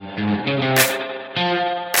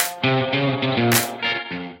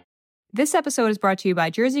This episode is brought to you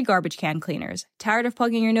by Jersey Garbage Can Cleaners. Tired of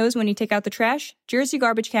plugging your nose when you take out the trash? Jersey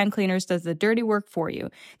Garbage Can Cleaners does the dirty work for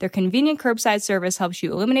you. Their convenient curbside service helps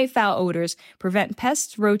you eliminate foul odors, prevent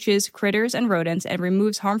pests, roaches, critters, and rodents, and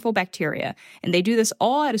removes harmful bacteria. And they do this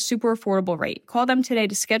all at a super affordable rate. Call them today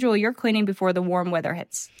to schedule your cleaning before the warm weather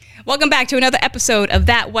hits. Welcome back to another episode of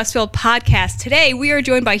That Westfield Podcast. Today, we are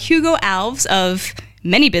joined by Hugo Alves of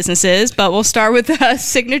many businesses, but we'll start with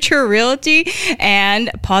Signature Realty and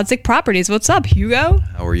Prawdzik Properties. What's up, Hugo?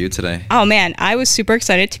 How are you today? Oh man, I was super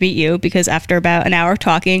excited to meet you because after about an hour of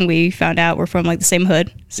talking, we found out we're from like the same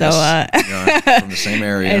hood. So yes, from the same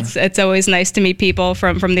area. It's always nice to meet people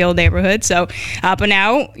from the old neighborhood. So, but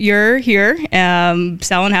now you're here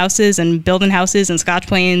selling houses and building houses in Scotch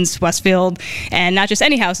Plains, Westfield, and not just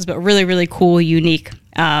any houses, but really, really cool, unique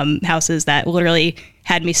houses that literally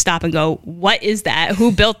had me stop and go, what is that?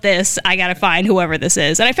 Who built this? I got to find whoever this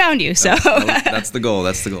is. And I found you. So that's the goal.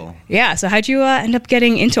 That's the goal. Yeah. So how'd you end up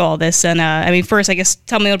getting into all this? And I mean, first, I guess,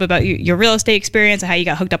 tell me a little bit about your real estate experience and how you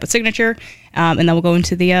got hooked up with Signature. And then we'll go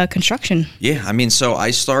into the construction. Yeah. I mean, so I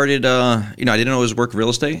started, I didn't always work real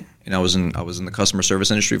estate. I was in the customer service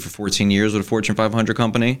industry for 14 years with a Fortune 500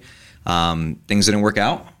 company. Things didn't work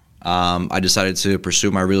out. I decided to pursue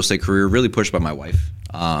my real estate career, really pushed by my wife.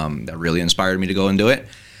 That really inspired me to go and do it.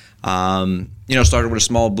 Started with a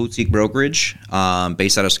small boutique brokerage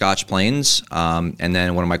based out of Scotch Plains. And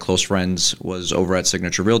then one of my close friends was over at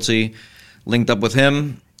Signature Realty, linked up with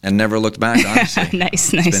him and never looked back, honestly.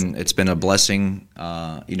 Nice. It's been a blessing,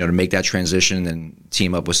 to make that transition and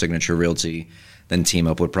team up with Signature Realty, then team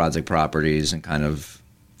up with Prawdzik Properties and kind of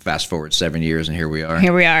fast forward 7 years, and here we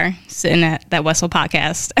are. Sitting at that Westfield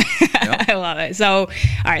podcast. Yep. I love it. So, all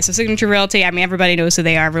right. So Signature Realty, I mean, everybody knows who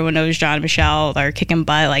they are. Everyone knows John and Michelle. They're kicking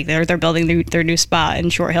butt. Like they're building their new spot in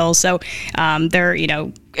Short Hills. So they're,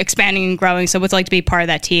 expanding and growing. So what's it like to be part of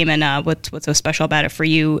that team, and what's so special about it for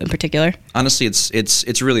you in particular? Honestly,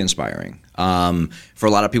 it's really inspiring. For a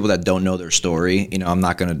lot of people that don't know their story, I'm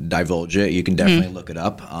not going to divulge it. You can definitely look it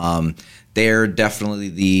up. They're definitely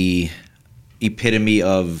the epitome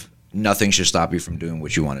of nothing should stop you from doing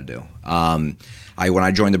what you want to do. When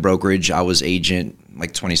I joined the brokerage, I was agent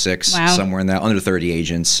like 26, wow, somewhere in that, under 30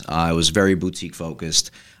 agents. I was very boutique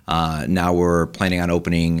focused. Now we're planning on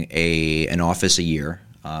opening an office a year.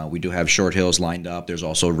 We do have Short Hills lined up. There's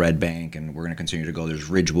also Red Bank, and we're going to continue to go. There's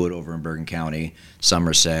Ridgewood over in Bergen County,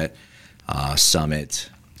 Somerset,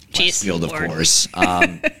 Summit, Westfield, of course.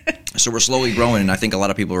 So we're slowly growing, and I think a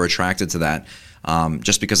lot of people are attracted to that.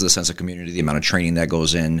 Just because of the sense of community, the amount of training that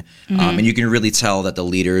goes in. And you can really tell that the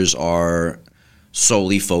leaders are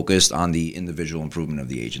solely focused on the individual improvement of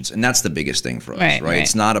the agents. And that's the biggest thing for us, right?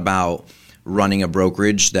 It's not about running a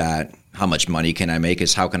brokerage that how much money can I make,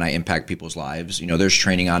 is how can I impact people's lives. There's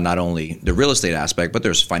training on not only the real estate aspect, but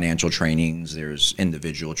there's financial trainings, there's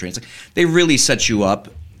individual trainings. They really set you up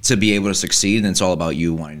to be able to succeed, and it's all about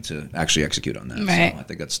you wanting to actually execute on that. Right. So I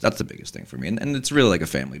think that's the biggest thing for me, and it's really like a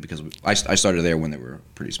family because I started there when they were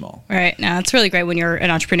pretty small. Right. Now it's really great when you're an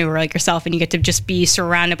entrepreneur like yourself, and you get to just be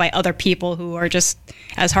surrounded by other people who are just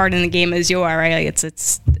as hard in the game as you are. Right.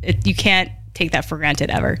 Like you can't take that for granted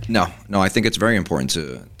ever. No. I think it's very important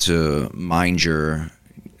to mind your.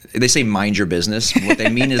 They say mind your business. What they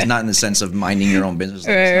mean is not in the sense of minding your own business.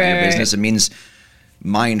 Like it's not your business. It means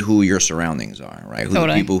mind who your surroundings are, right? Who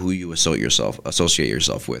the people who you associate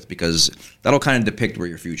yourself with, because that'll kind of depict where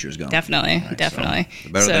your future is going. Definitely. So the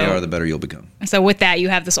better they are, the better you'll become. So with that, you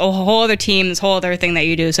have this whole other team, this whole other thing that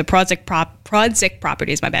you do. So Prawdzik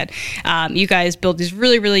Properties, my bad. You guys build these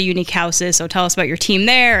really, really unique houses. So tell us about your team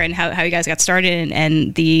there and how you guys got started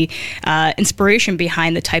and the inspiration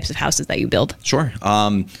behind the types of houses that you build. Sure.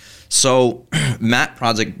 So Matt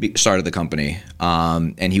Prawdzik started the company,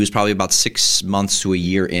 and he was probably about 6 months to a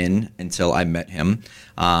year in until I met him.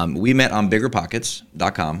 We met on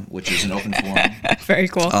biggerpockets.com, which is an open forum. Very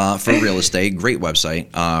cool. For real estate. Great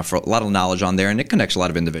website for a lot of knowledge on there, and it connects a lot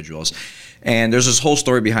of individuals. And there's this whole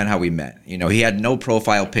story behind how we met. He had no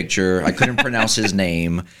profile picture. I couldn't pronounce his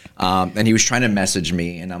name. And he was trying to message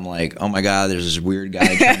me. And I'm like, oh, my God, there's this weird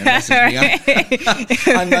guy trying to message me.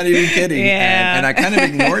 I'm not even kidding. Yeah. And I kind of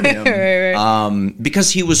ignored him because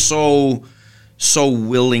he was so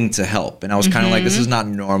willing to help. And I was kind of like, this is not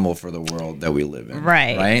normal for the world that we live in.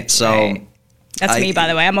 Right. So that's me, by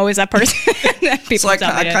the way. I'm always that person. So I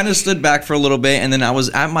kind of stood back for a little bit, and then I was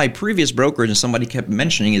at my previous brokerage, and somebody kept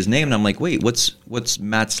mentioning his name, and I'm like, wait, what's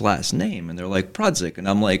Matt's last name? And they're like, Prawdzik. And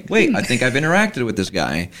I'm like, wait, I think I've interacted with this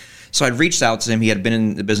guy. So I'd reached out to him. He had been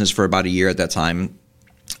in the business for about a year at that time.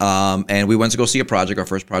 And we went to go see a project. Our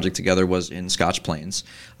first project together was in Scotch Plains,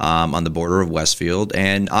 on the border of Westfield.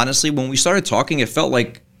 And honestly, when we started talking, it felt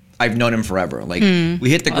like I've known him forever. Like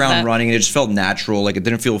we hit the ground running, and it just felt natural. Like it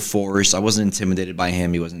didn't feel forced. I wasn't intimidated by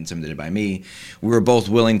him. He wasn't intimidated by me. We were both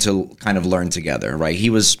willing to kind of learn together, right?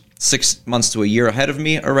 He was 6 months to a year ahead of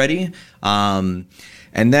me already. And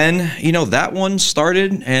then, that one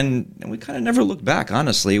started, and we kind of never looked back,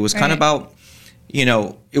 honestly. It was kind of about,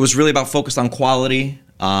 it was really about focused on quality.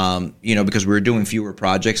 Because we were doing fewer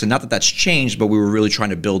projects, and not that that's changed, but we were really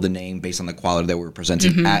trying to build a name based on the quality that we were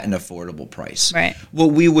presenting at an affordable price. Right.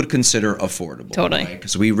 What we would consider affordable. Totally.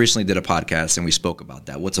 Because we recently did a podcast and we spoke about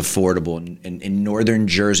that. What's affordable in northern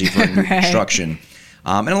Jersey for new construction?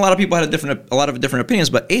 And a lot of people had a lot of different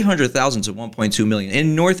opinions, but $800,000 to $1.2 million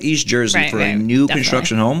in Northeast Jersey for a new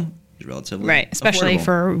construction home. Relatively especially affordable.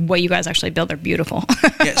 For what you guys actually build. They're beautiful.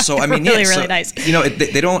 Yeah, so I mean, really nice. They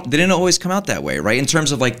didn't always come out that way, right? In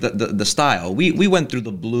terms of like the style, we went through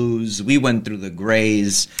the blues, we went through the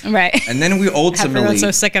grays, right? And then we ultimately, everyone's so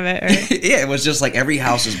sick of it. Right? Yeah, it was just like every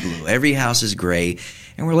house is blue, every house is gray,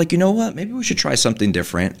 and we're like, you know what? Maybe we should try something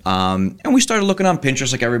different. And we started looking on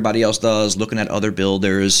Pinterest like everybody else does, looking at other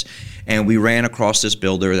builders, and we ran across this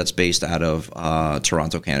builder that's based out of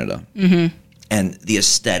Toronto, Canada. Mm-hmm. And the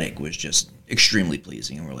aesthetic was just extremely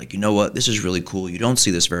pleasing. And we're like, you know what? This is really cool. You don't see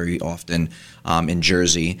this very often in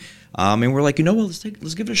Jersey. And we're like, you know what?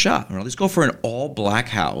 Let's give it a shot. Let's go for an all-black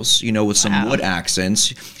house, with some wood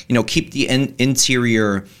accents. Keep the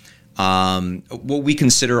interior, what we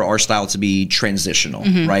consider our style to be transitional,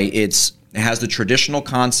 right? It has the traditional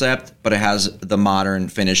concept, but it has the modern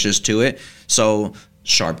finishes to it. So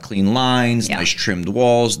sharp, clean lines, nice trimmed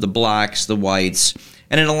walls, the blacks, the whites.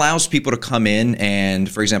 And it allows people to come in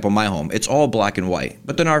and, for example, my home, it's all black and white.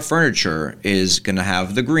 But then our furniture is going to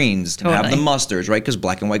have the greens, going to have the mustards, right? Because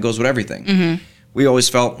black and white goes with everything. Mm-hmm. We always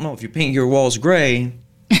felt, if you paint your walls gray,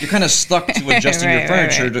 you're kind of stuck to adjusting your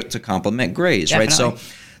furniture to complement grays, Definitely. right?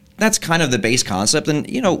 So that's kind of the base concept. And,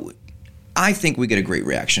 I think we get a great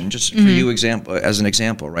reaction, just for you as an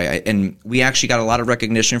example, right? And we actually got a lot of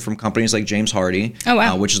recognition from companies like James Hardie,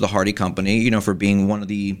 which is the Hardie company, for being one of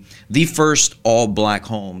the first all-black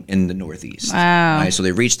home in the Northeast. Wow. Right? So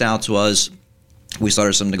they reached out to us. We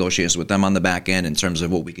started some negotiations with them on the back end in terms of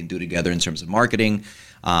what we can do together in terms of marketing.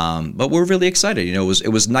 But we're really excited. It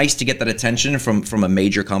was nice to get that attention from a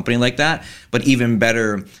major company like that, but even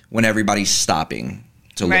better when everybody's stopping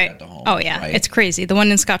to look at the home. Oh yeah, right? It's crazy. The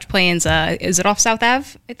one in Scotch Plains, is it off South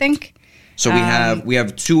Ave? I think. So we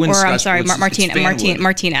have two in Scotch. I'm sorry,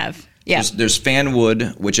 Martin Ave. Yeah. There's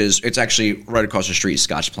Fanwood, which it's actually right across the street,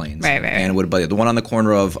 Scotch Plains. Right. Fanwood, but the one on the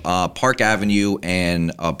corner of Park Avenue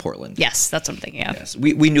and Portland. Yes, that's what I'm thinking of. Yes,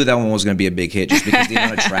 we knew that one was going to be a big hit just because the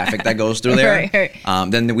amount of traffic that goes through there.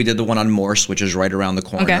 Right. Then we did the one on Morse, which is right around the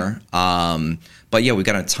corner. Okay. But yeah, we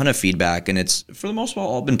got a ton of feedback, and it's for the most part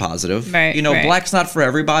all been positive. Right. Black's not for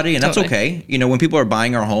everybody, and that's okay. When people are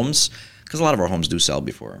buying our homes, because a lot of our homes do sell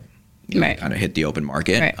before. Kind of hit the open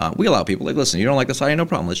market. Right. We allow people, like, listen, you don't like this idea, no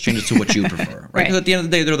problem. Let's change it to what you prefer, right? Because at the end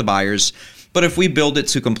of the day, they're the buyers. But if we build it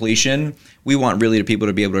to completion, we want really the people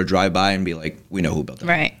to be able to drive by and be like, we know who built it.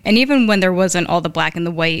 Right. And even when there wasn't all the black and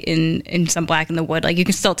the white in some black in the wood, like you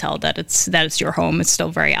can still tell that it's your home. It's still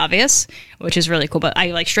very obvious, which is really cool. But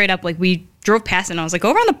I straight up, we drove past it and I was like,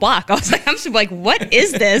 over on the block. I was like, I'm just like, what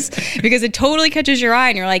is this? Because it totally catches your eye,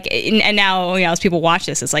 and you're like, and now, as people watch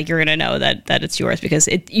this, it's like, you're going to know that it's yours because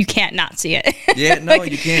you can't not see it. Yeah, no,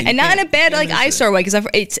 you can't. And not in a bad, eyesore way, because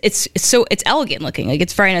it's elegant looking. Like,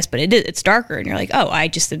 it's very nice, but it's darker, and you're like, oh, I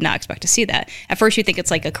just did not expect to see that. At first you think it's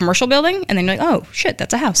like a commercial building, and then you're like, oh shit,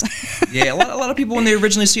 that's a house. Yeah, a lot of people, when they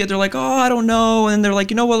originally see it, they're like, oh, I don't know, and they're like,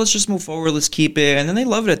 let's just move forward, let's keep it, and then they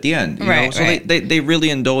love it at the end. So they really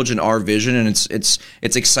indulge in our vision, and it's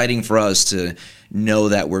exciting for us to know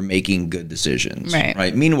that we're making good decisions.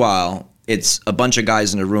 Right. Meanwhile, it's a bunch of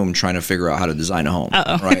guys in a room trying to figure out how to design a home.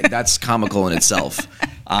 Uh-oh. Right. That's comical in itself.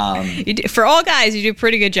 For all guys, you do a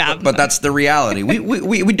pretty good job. But that's the reality.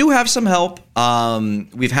 We do have some help.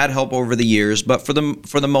 We've had help over the years, but for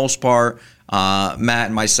the most part, Matt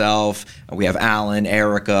and myself, we have Alan,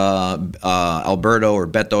 Erica, Alberto, or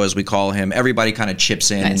Beto as we call him. Everybody kind of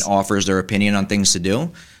chips in and offers their opinion on things to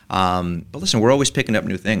do. But listen, we're always picking up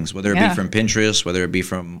new things, whether it be from Pinterest, whether it be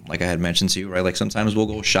from, like I had mentioned to you, right? Like sometimes we'll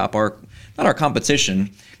go shop not our competition,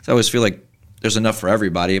 because I always feel like there's enough for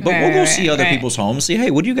everybody, but we'll go see other people's homes, see, hey,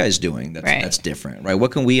 what are you guys doing that's different, right?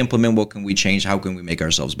 What can we implement? What can we change? How can we make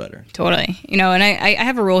ourselves better? Totally. And I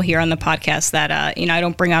have a rule here on the podcast that, I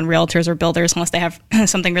don't bring on realtors or builders unless they have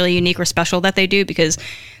something really unique or special that they do, because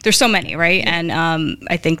there's so many, right? And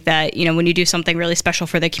I think that, when you do something really special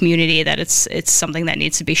for the community, that it's something that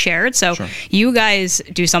needs to be shared. So you guys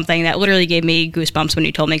do something that literally gave me goosebumps when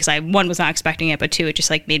you told me, because I, one, was not expecting it, but two, it just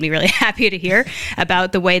like made me really happy to hear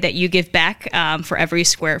about the way that you give back for every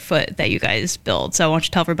square foot that you guys build. So why don't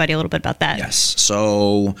you tell everybody a little bit about that? Yes.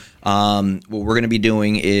 So what we're going to be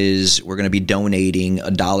doing is we're going to be donating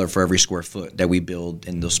 $1 for every square foot that we build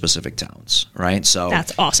in those specific towns, right? So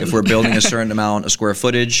that's awesome. If we're building a certain amount of square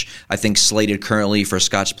footage, I think slated currently for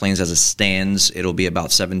Scotch Plains as it stands, it'll be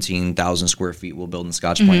about 17,000 square feet we'll build in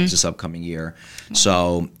Scotch Plains this upcoming year. Wow.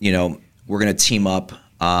 So, we're going to team up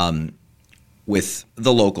with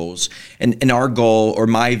the locals. And our goal, or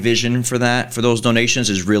my vision for those donations,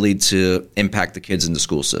 is really to impact the kids in the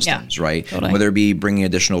school systems, right? Totally. Whether it be bringing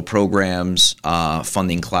additional programs,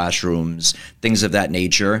 funding classrooms, things of that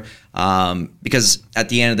nature. Because at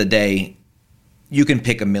the end of the day, you can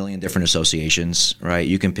pick a million different associations, right?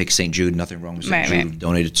 You can pick St. Jude, nothing wrong with St. Jude. Right.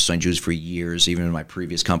 Donated to St. Jude's for years, even in my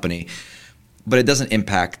previous company. But it doesn't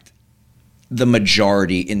impact the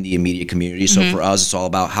majority in the immediate community. So for us, it's all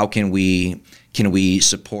about how can we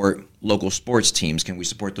support local sports teams? Can we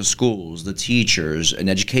support the schools, the teachers, an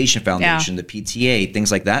education foundation, the PTA,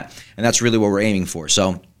 things like that? And that's really what we're aiming for.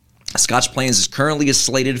 So Scotch Plains is currently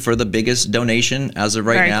slated for the biggest donation as of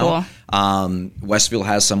right now. Cool. Westfield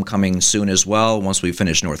has some coming soon as well. Once we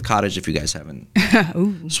finish North Cottage, if you guys haven't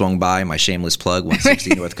swung by, my shameless plug,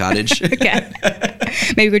 160 North Cottage. Okay.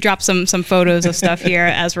 Maybe we drop some photos of stuff here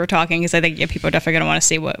as we're talking, because I think people are definitely going to want to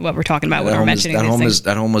see what we're talking about when we're mentioning these things.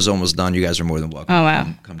 That home is almost done. You guys are more than welcome. Oh, wow.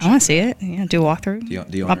 Come I want to see it. Yeah, do a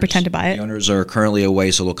walkthrough. I'll pretend to buy it. The owners are currently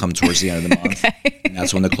away, so they'll come towards the end of the month. Okay. And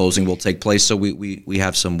that's when the closing will take place. So we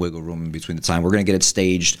have some wiggle room in between the time. We're going to get it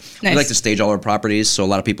staged. Nice. We like to stage all our properties. So a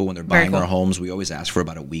lot of people, when they're buying our homes, we always ask for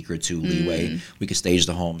about a week or two leeway. We can stage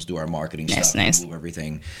the homes, do our marketing stuff, move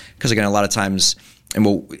everything. Because again, a lot of times,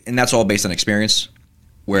 and that's all based on experience,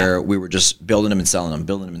 where we were just building them and selling them, And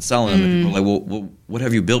people were like, well, what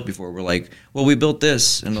have you built before? We're like, well, we built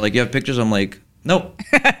this. And they're like, you have pictures? I'm like, nope.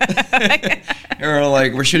 And we're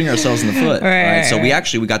like, we're shooting ourselves in the foot. Right? So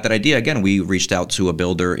we got that idea. Again, we reached out to a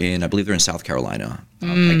builder I believe they're in South Carolina,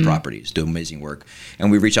 like Properties, do amazing work.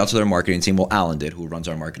 And we reached out to their marketing team. Well, Alan did, who runs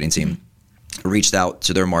our marketing team. Reached out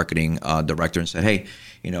to their marketing director and said, hey,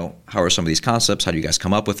 how are some of these concepts? How do you guys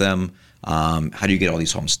come up with them? How do you get all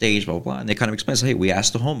these homes staged, blah, blah, blah. And they kind of explained, hey, we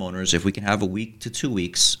asked the homeowners if we can have a week to 2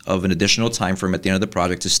 weeks of an additional time frame at the end of the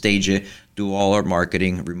project to stage it, do all our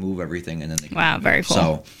marketing, remove everything, and then they can Wow, very cool.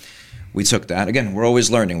 So we took that. Again, we're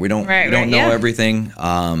always learning. We don't know everything.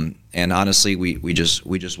 And honestly, we just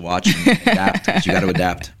watch and adapt, because you got to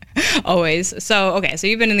adapt. Always. So, okay. So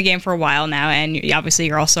you've been in the game for a while now, and obviously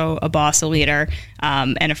you're also a boss, a leader,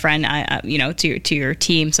 and a friend, to your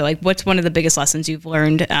team. So, like, what's one of the biggest lessons you've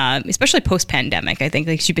learned, especially post-pandemic? I think,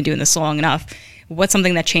 like, you've been doing this long enough. What's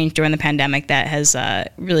something that changed during the pandemic that has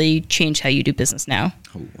really changed how you do business now?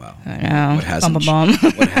 Oh, wow. I know.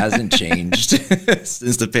 What hasn't changed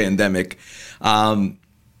since the pandemic?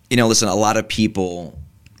 Listen, a lot of people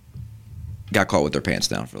got caught with their pants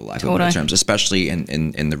down, for the lack of better terms, especially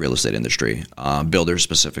in the real estate industry, builders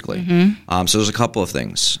specifically. So there's a couple of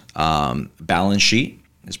things. Balance sheet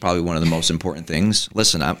is probably one of the most important things.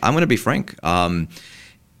 Listen, I'm going to be frank.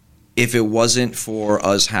 If it wasn't for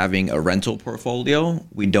us having a rental portfolio,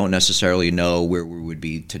 we don't necessarily know where we would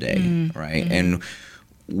be today, right? And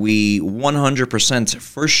we 100%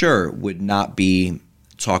 for sure would not be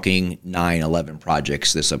talking 9-11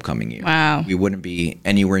 projects this upcoming year. Wow. We wouldn't be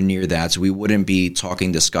anywhere near that. So we wouldn't be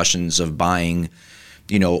talking discussions of buying,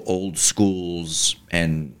 old schools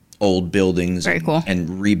and old buildings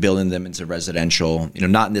and rebuilding them into residential,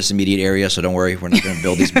 not in this immediate area. So don't worry, we're not going to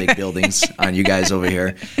build these big buildings on you guys over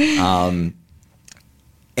here.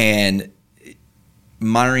 And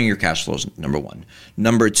monitoring your cash flows, number one.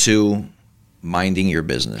 Number two, minding your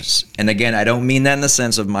business. And again, I don't mean that in the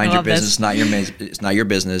sense of mind your business, it's not your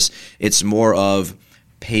business. It's more of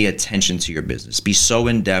pay attention to your business. Be so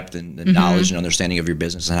in depth in the knowledge and understanding of your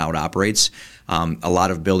business and how it operates. A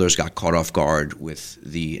lot of builders got caught off guard with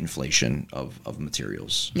the inflation of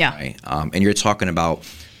materials. Yeah. Right? And you're talking about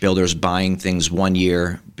builders buying things one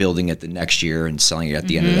year, building it the next year, and selling it at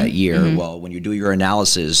the end of that year. Well, when you do your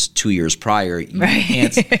analysis 2 years prior,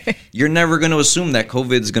 you're never going to assume that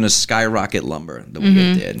COVID is going to skyrocket lumber the way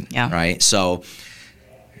it did. Yeah. Right. So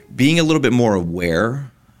being a little bit more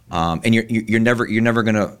aware, and you're never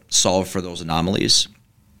going to solve for those anomalies.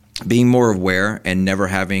 Being more aware and never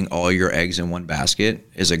having all your eggs in one basket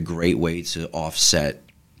is a great way to offset,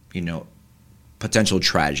 potential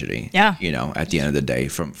tragedy. Yeah. At the end of the day,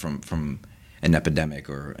 from an epidemic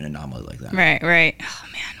or an anomaly like that. Right. Oh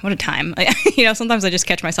man, what a time. Sometimes I just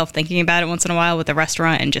catch myself thinking about it once in a while with the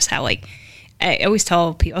restaurant and just how I always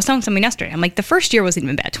tell people, I was telling somebody yesterday, I'm like, the first year wasn't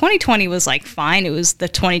even bad. 2020 was fine. It was the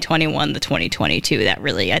 2021, the 2022 that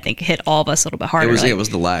really, I think, hit all of us a little bit harder. It was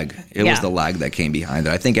the lag. It was the lag that came behind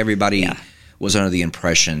it. I think everybody was under the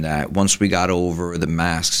impression that once we got over the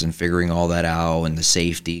masks and figuring all that out and the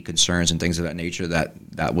safety concerns and things of that nature,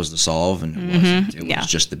 that was the solve, and it wasn't. It was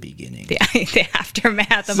just the beginning. The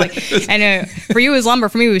aftermath of I know for you it was lumber,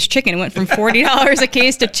 for me it was chicken. It went from $40 a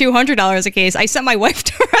case to $200 a case. I sent my wife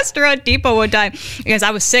to Restaurant Depot one time because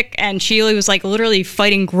I was sick, and she was literally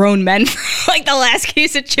fighting grown men for the last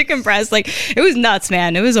case of chicken breast. It was nuts,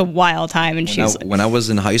 man. It was a wild time. And when I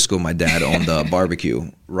was in high school, my dad owned a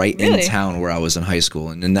barbecue right in town where I was in high school,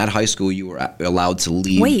 and in that high school you were allowed to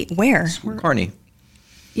leave. Wait, where? Kearney.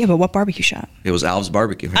 Yeah, but what barbecue shop? It was Alves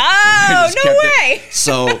Barbecue. Oh, no way!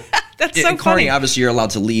 So that's so in Kearney, obviously, you're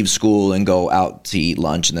allowed to leave school and go out to eat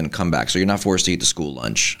lunch and then come back. So you're not forced to eat the school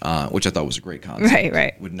lunch, which I thought was a great concept.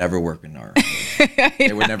 Right. Would never work in our.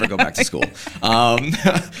 They would never go back to school.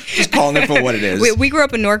 Just calling it for what it is. We grew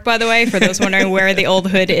up in Newark, by the way. For those wondering where the old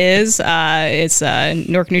hood is, it's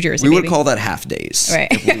Newark, New Jersey. We would call that half days. Right.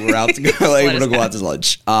 If we were out to go, able to go out to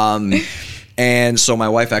lunch. And so my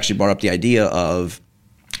wife actually brought up the idea of,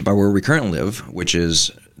 by where we currently live, which is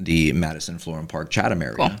the Madison, Florham Park, Chatham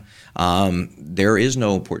area, there is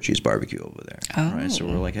no Portuguese barbecue over there. Oh. Right? So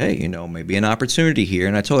we're like, hey, maybe an opportunity here.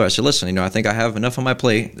 And I told her, I said, listen, I think I have enough on my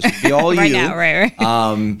plate. This will be all right you. Now, right.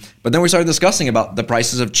 But then we started discussing about the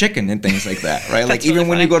prices of chicken and things like that, right? Even really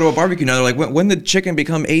when you go to a barbecue now, they're like, when did chicken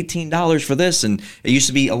become $18 for this? And it used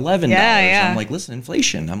to be $11. Yeah. I'm like, listen,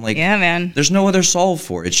 inflation. I'm like, yeah, man. There's no other solve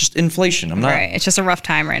for it. It's just inflation. Right. It's just a rough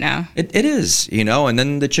time right now. It is, and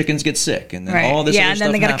then the chickens get sick, and then all this other and stuff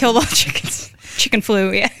then they got to happens. kill all the chickens. Chicken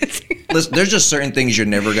flu, yeah. Listen, there's just certain things you're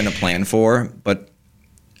never going to plan for, but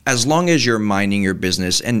as long as you're minding your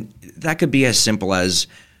business, and that could be as simple as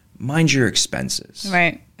mind your expenses.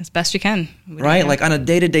 Right, as best you can. Right, on a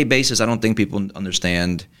day-to-day basis, I don't think people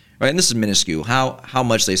understand. Right, and this is minuscule. How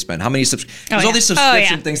much they spend? How many There's all these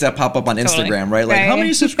subscription things that pop up on Instagram, right? How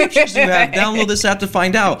many subscriptions do you have? Download this app to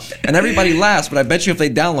find out. And everybody laughs, but I bet you if they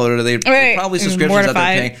downloaded it, they probably subscriptions that they're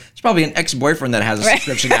paying. It's probably an ex-boyfriend that has a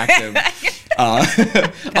subscription active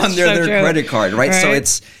on their credit card, right? So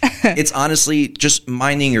it's honestly just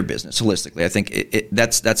minding your business holistically. I think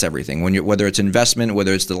that's everything. Whether it's investment,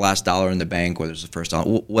 whether it's the last dollar in the bank, whether it's the first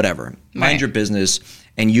dollar, whatever. Mind your business,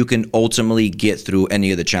 and you can ultimately get through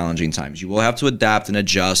any of the challenging times. You will have to adapt and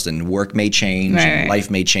adjust, and work may change, and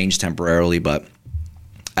life may change temporarily. But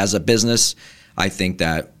as a business, I think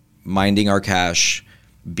that minding our cash,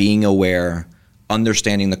 being aware,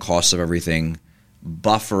 understanding the costs of everything,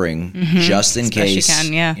 buffering just in case,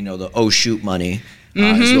 the oh shoot money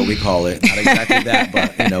is what we call it. Not exactly that,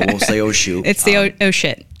 but we'll say oh shoot. It's the oh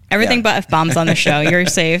shit. Everything but F-bombs on the show. You're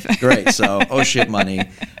safe. Great. So oh shit money.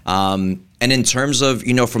 And in terms of,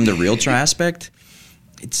 from the realtor aspect,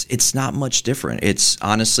 it's not much different. It's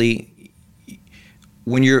honestly,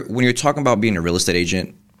 when you're talking about being a real estate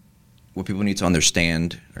agent, what people need to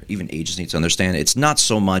understand, or even agents need to understand, it's not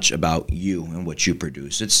so much about you and what you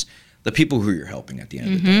produce. It's the people who you're helping at the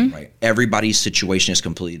end of the day, right? Everybody's situation is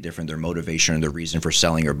completely different. Their motivation and their reason for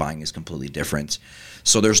selling or buying is completely different.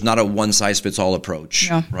 So there's not a one-size-fits-all approach,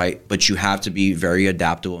 right? But you have to be very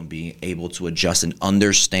adaptable and be able to adjust and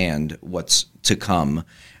understand what's to come.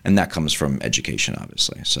 And that comes from education,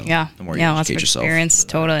 obviously. So the more you lots of educate yourself. Experience,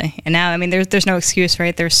 totally. And now, there's no excuse,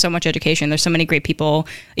 right? There's so much education. There's so many great people,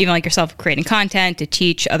 even like yourself, creating content to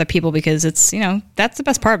teach other people, because it's, that's the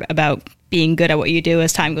best part about being good at what you do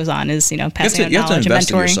as time goes on is, passing on knowledge and mentoring. You have to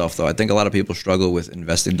invest in yourself, though. I think a lot of people struggle with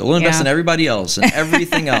investing. They'll invest in everybody else and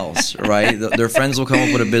everything else, right? Their friends will come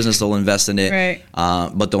up with a business, they'll invest in it,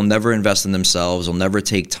 but they'll never invest in themselves. They'll never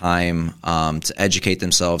take time to educate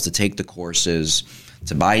themselves, to take the courses,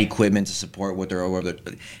 to buy equipment, to support what they're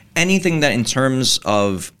anything that in terms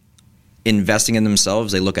of investing in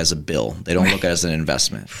themselves, they look as a bill. They don't look at it as an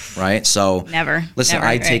investment, right? So listen,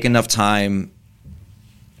 I take enough time.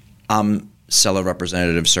 I'm seller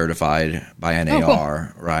representative certified by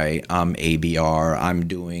NAR, right? I'm ABR. I'm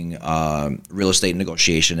doing real estate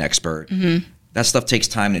negotiation expert. that stuff takes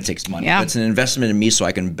time and it takes money. Yeah. But it's an investment in me so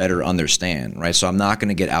I can better understand, right? So I'm not going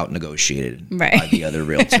to get out negotiated by the other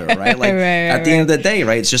realtor, right? Like at the end of the day,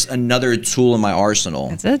 right? It's just another tool in my arsenal.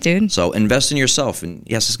 That's it, dude. So invest in yourself, and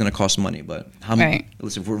yes, it's going to cost money, but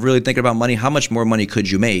listen, if we're really thinking about money, how much more money could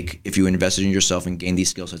you make if you invested in yourself and gained these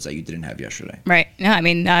skill sets that you didn't have yesterday? Right. No, I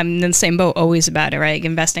mean, I'm in the same boat always about it, right? Like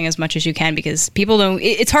investing as much as you can, because people don't,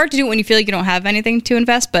 it's hard to do it when you feel like you don't have anything to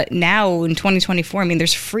invest. But now in 2024, I mean,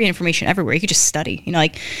 there's free information everywhere. You could just study, you know,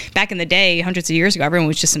 like back in the day, hundreds of years ago, everyone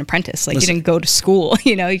was just an apprentice. Like you didn't go to school,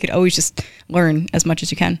 you know, you could always just learn as much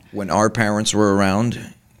as you can. When our parents were around,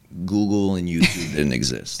 Google and YouTube didn't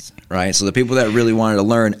exist, right? So the people that really wanted to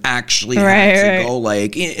learn actually had to go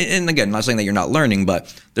like, and again, I'm not saying that you're not learning,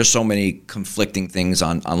 but there's so many conflicting things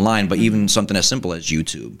online, but even something as simple as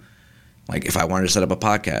YouTube. Like if I wanted to set up a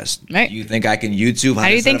podcast, do you think I can YouTube? How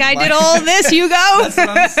do you think I did all of this, Hugo? That's what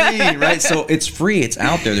I'm saying, right? So it's free. It's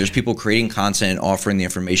out there. There's people creating content and offering the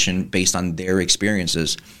information based on their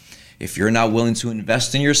experiences. If you're not willing to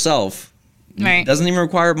invest in yourself, it doesn't even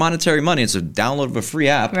require monetary money. It's a download of a free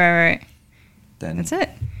app. Right. Then that's it.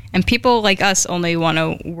 And people like us only want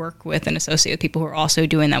to work with and associate with people who are also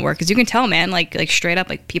doing that work. Because you can tell, man, like straight up,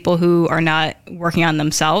 like people who are not working on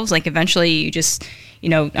themselves, like eventually you just, you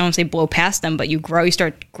know, I don't want to say blow past them, but you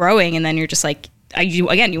start growing, and then you're just like, you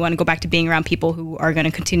want to go back to being around people who are going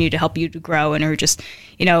to continue to help you to grow and are just,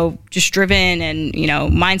 you know, just driven and, you know,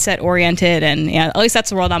 mindset oriented. And at least that's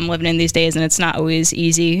the world I'm living in these days. And it's not always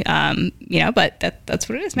easy, you know, but that's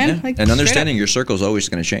what it is, man. Yeah. Like, and understanding your circle is always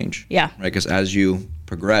going to change. Yeah. Right. Because as you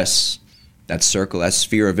progress, that circle, that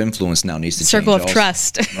sphere of influence now needs to circle change. Circle of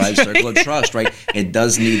trust. Right? Circle of trust, right? It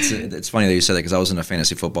does need to, it's funny that you said that because I was in a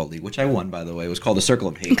fantasy football league, which I won, by the way. It was called the Circle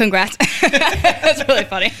of Hate. Congrats. That's really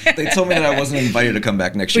funny. They told me that I wasn't invited to come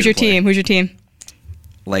back next year. Who's your team?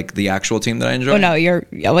 Like the actual team that I enjoy? Oh, no, you're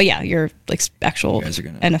like actual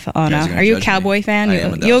NFL. Oh, no. Are you a Cowboy fan?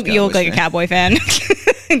 You look like a Cowboy fan.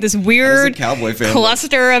 This weird Cowboy fan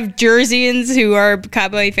cluster of Jerseyans who are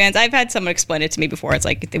Cowboy fans. I've had someone explain it to me before. It's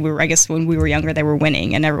like I guess when we were younger, they were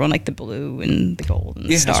winning, and everyone liked the blue and the gold and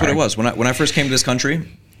the star. That's what it was. When I first came to this country,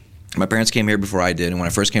 my parents came here before I did, and when I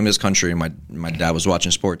first came to this country, my dad was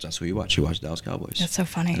watching sports. That's what he watched. He watched Dallas Cowboys. That's so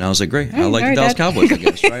funny. And I was like, great. I like the Dallas Cowboys, I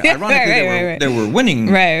guess. Right? Ironically, they were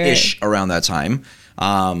winning-ish around that time.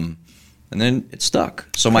 And then it stuck.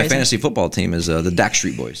 So my fantasy football team is the Dak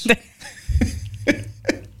Street Boys.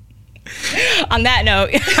 On that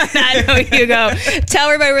note, Hugo, tell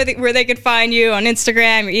everybody where they could find you on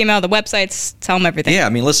Instagram, your email, the websites. Tell them everything. Yeah, I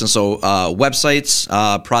mean, listen, so websites,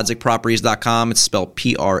 PrawdzikProperties.com. It's spelled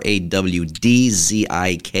Pradzik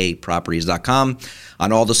Properties.com.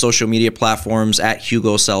 On all the social media platforms, at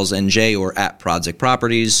Hugo Sells NJ or at Prawdzik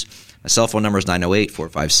Properties. My cell phone number is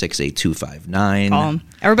 908-456-8259. Call him.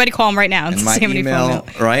 Everybody call him right now. And my email,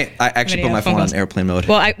 right? I actually put my phone on airplane mode.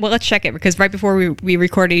 Well, let's check it, because right before we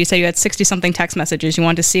recorded, you said you had 60-something text messages. You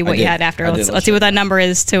wanted to see what you had after. Let's see what that number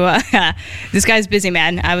is. This guy's busy,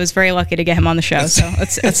 man. I was very lucky to get him on the show. So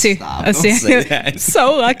let's see. Let's see.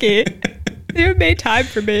 So lucky. You made time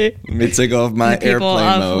for me. Let me take off my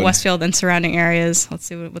airplane mode. Of Westfield and surrounding areas. Let's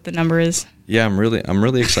see what the number is. Yeah, I'm really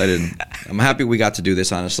excited. I'm happy we got to do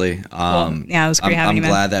this, honestly. It was great having you,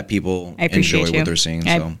 man. I'm glad that people enjoy what they're seeing.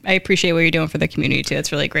 I appreciate what you're doing for the community, too.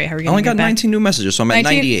 It's really great. How are we I only got 19 new messages, so I'm at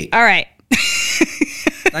 98. All right.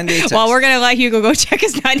 98 texts. Well, we're going to let Hugo go check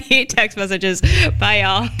his 98 text messages. Bye,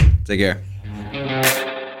 y'all. Take care.